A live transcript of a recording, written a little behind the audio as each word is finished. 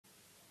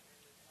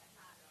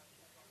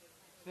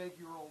Thank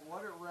you, Earl.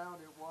 What a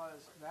round it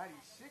was. Matty,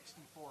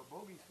 64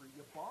 bogey free.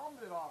 You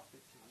bombed it off the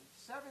tee.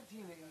 17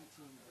 to 18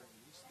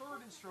 birdies.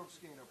 Third in strokes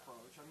gained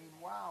approach. I mean,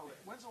 wow.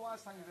 When's the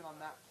last time you've been on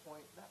that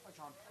point, that much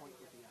on point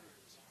with the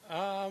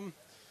irons?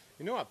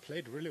 You know, I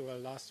played really well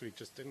last week,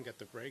 just didn't get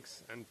the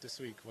breaks, and this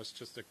week was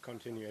just a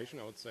continuation,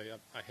 I would say.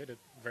 I hit it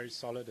very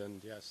solid,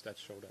 and yeah, stats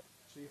showed up.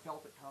 So you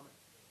felt it coming?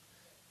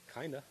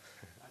 Kinda.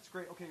 That's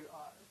great. Okay,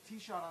 tee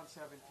shot on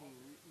 17.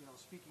 You know,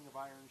 speaking of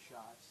iron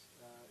shots,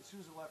 as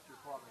soon as it left your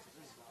club, I said,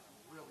 this is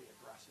a really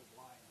aggressive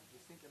line. Do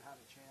you think it had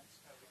a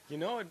chance? You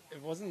know,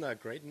 it wasn't a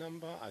great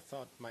number. I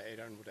thought my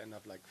 8-iron would end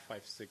up like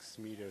 5-6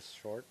 meters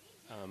short,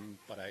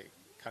 but I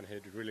kind of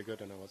hit it really good,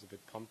 and I was a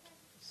bit pumped.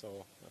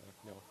 So,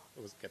 you know,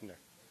 it was getting there.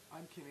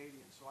 I'm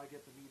Canadian, so I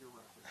get the meter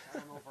reference. I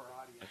don't know if our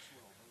audience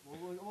will,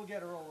 but we'll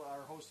get Earl,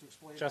 our host, to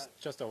explain that.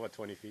 Just over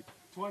 20 feet.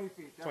 20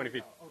 feet. 20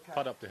 feet. Okay.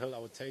 Putt up the hill, I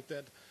would take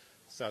that.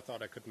 So I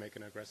thought I could make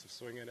an aggressive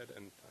swing at it,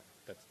 and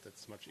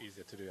that's much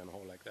easier to do on a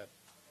hole like that.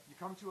 You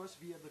come to us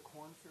via the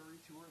Corn Ferry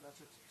Tour.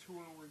 That's a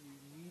tour where you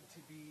need to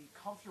be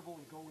comfortable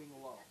in going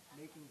low,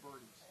 making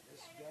birdies.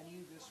 This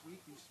venue this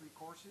week, these 3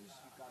 courses,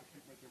 you've got to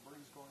keep making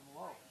birdies going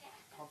low.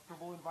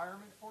 Comfortable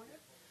environment for you?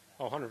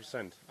 Oh,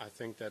 100%. I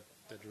think that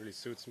really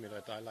suits me.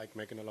 That I like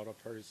making a lot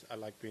of birdies. I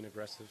like being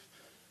aggressive,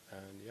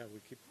 and yeah, we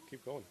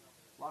keep going.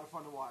 A lot of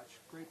fun to watch.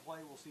 Great play.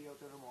 We'll see you out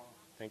there tomorrow.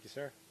 Thank you,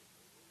 sir.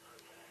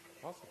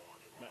 Awesome.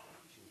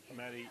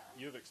 Matty,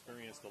 you've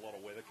experienced a lot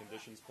of weather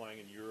conditions playing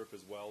in Europe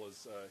as well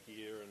as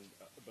here,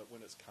 but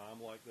when it's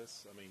calm like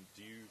this, I mean,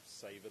 do you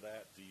savor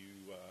that? Do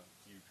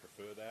you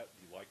prefer that?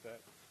 Do you like that?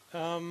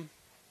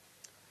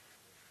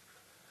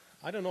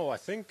 I don't know. I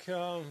think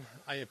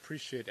I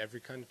appreciate every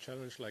kind of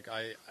challenge. Like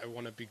I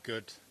want to be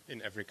good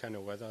in every kind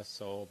of weather.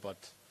 So,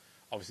 but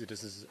obviously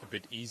this is a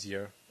bit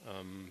easier.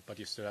 But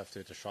you still have to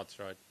hit the shots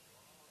right.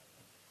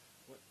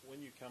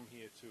 When you come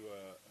here to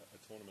a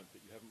tournament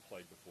that you haven't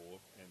played before,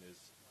 and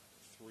there's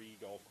 3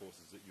 golf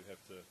courses that you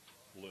have to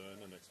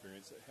learn and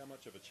experience, how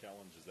much of a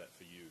challenge is that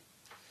for you?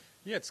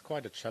 Yeah, it's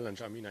quite a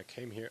challenge. I mean, I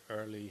came here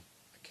early.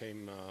 I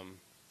came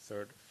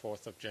 3rd,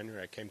 4th of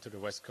January. I came to the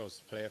West Coast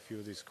to play a few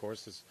of these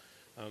courses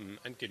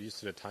and get used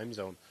to the time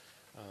zone.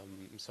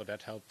 So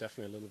that helped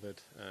definitely a little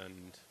bit.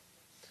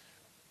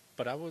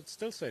 But I would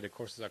still say the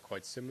courses are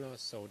quite similar.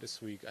 So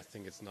this week, I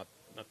think it's not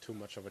too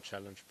much of a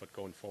challenge. But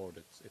going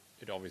forward,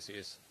 it obviously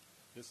is.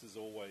 This is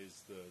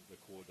always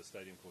the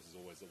stadium course is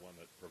always the one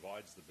that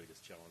provides the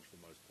biggest challenge for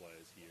most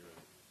players here. And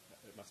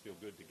it must feel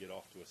good to get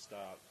off to a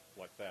start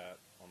like that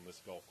on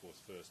this golf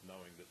course first,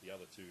 knowing that the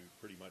other 2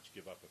 pretty much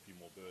give up a few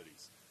more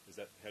birdies. Is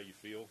that how you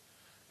feel?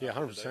 Yeah,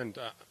 100%.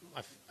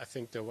 I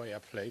think the way I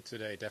played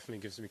today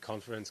definitely gives me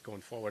confidence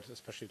going forward,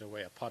 especially the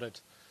way I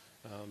putted.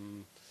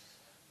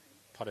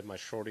 Putted my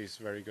shorties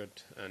very good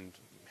and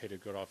hit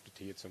it good off the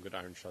tee. Hit some good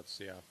iron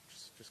shots. Yeah,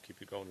 just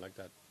keep it going like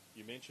that.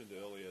 You mentioned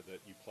earlier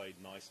that you played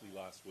nicely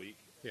last week,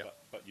 yeah.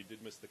 but you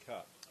did miss the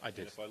cut. I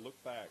did. And if I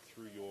look back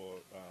through your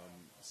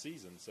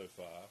season so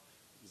far,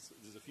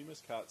 there's a few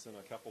missed cuts and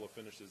a couple of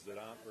finishes that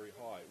aren't very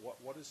high.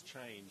 What has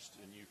changed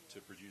in you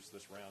to produce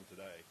this round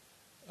today?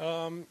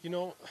 You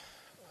know,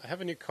 I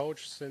have a new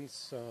coach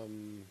since,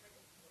 kind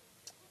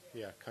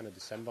of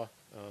December.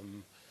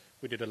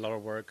 We did a lot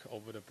of work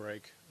over the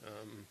break,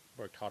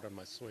 worked hard on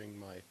my swing,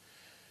 my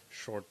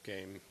short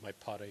game, my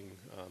putting,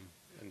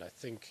 and I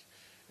think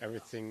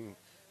everything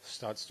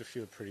starts to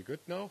feel pretty good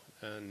now.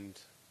 And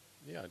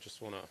yeah,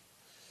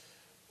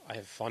 I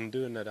have fun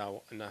doing it,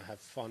 and I have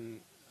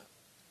fun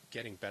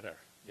getting better.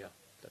 Yeah,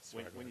 that's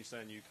when you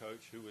say a new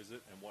coach, who is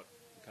it, and what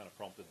kind of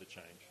prompted the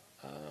change?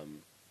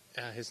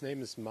 His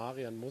name is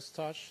Marian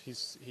Mustache.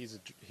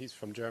 He's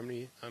from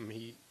Germany.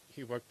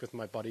 He worked with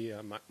my buddy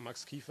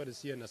Max Kiefer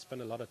this year, and I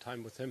spent a lot of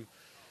time with him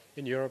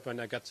in Europe, and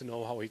I got to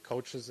know how he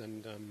coaches,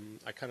 and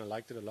I kind of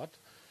liked it a lot.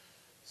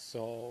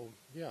 So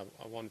yeah,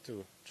 I wanted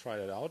to try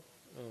that out,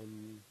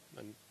 and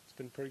it's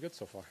been pretty good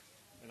so far.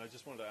 And I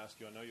just wanted to ask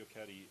you, I know your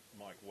caddy,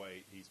 Mike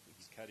Waite, he's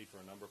caddy for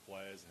a number of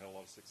players, had a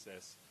lot of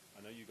success.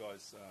 I know you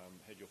guys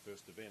had your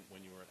first event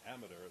when you were an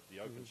amateur at the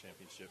Open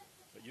Championship,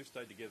 but you've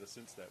stayed together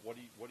since that. What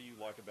do you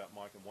like about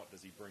Mike, and what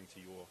does he bring to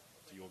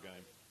your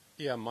game?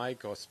 Yeah,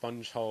 Mike, or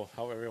Sponge, how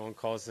everyone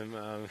calls him.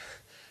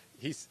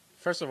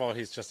 First of all,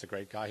 he's just a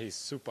great guy. He's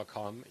super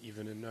calm,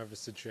 even in nervous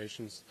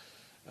situations.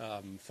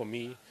 For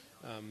me,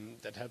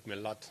 that helped me a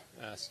lot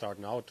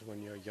starting out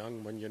when you're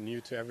young, when you're new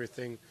to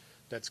everything.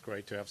 That's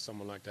great to have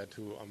someone like that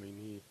who,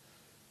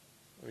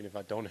 if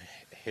I don't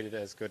hit it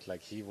as good,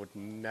 like he would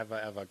never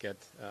ever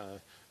get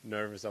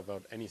nervous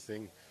about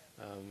anything.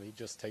 He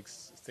just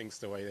takes things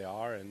the way they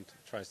are and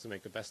tries to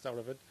make the best out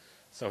of it.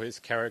 So his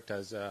character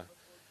is a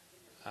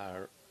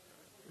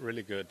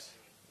really good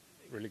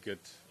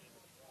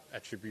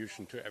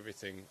attribution to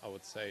everything, I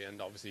would say.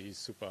 And obviously he's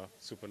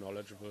super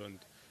knowledgeable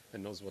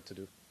and knows what to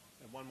do.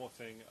 And one more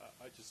thing,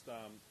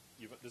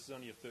 this is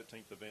only your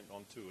 13th event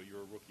on tour.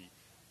 You're a rookie.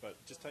 But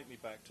just take me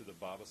back to the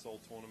Barbasol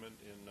tournament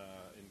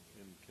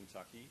in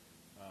Kentucky.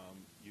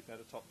 You've had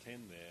a top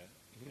 10 there,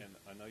 and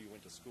I know you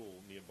went to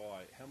school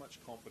nearby. How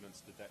much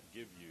confidence did that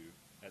give you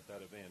at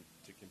that event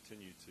to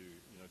continue to,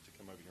 to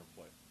come over here and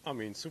play? I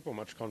mean, super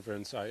much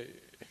confidence.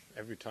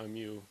 Every time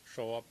you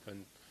show up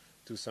and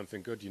do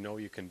something good,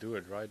 you can do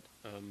it, right?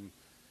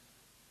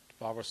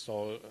 Barber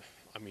stall,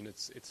 I mean,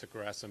 it's a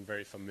grass I'm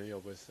very familiar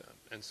with,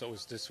 and so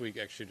is this week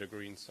actually the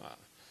greens.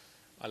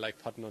 I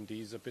like putting on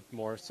these a bit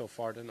more so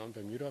far than on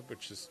Bermuda,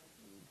 which is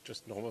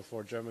just normal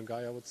for a German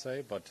guy, I would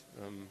say, but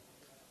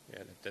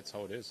yeah, that's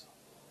how it is.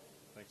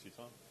 Thanks for your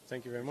time.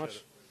 Thank you very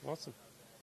much. Awesome.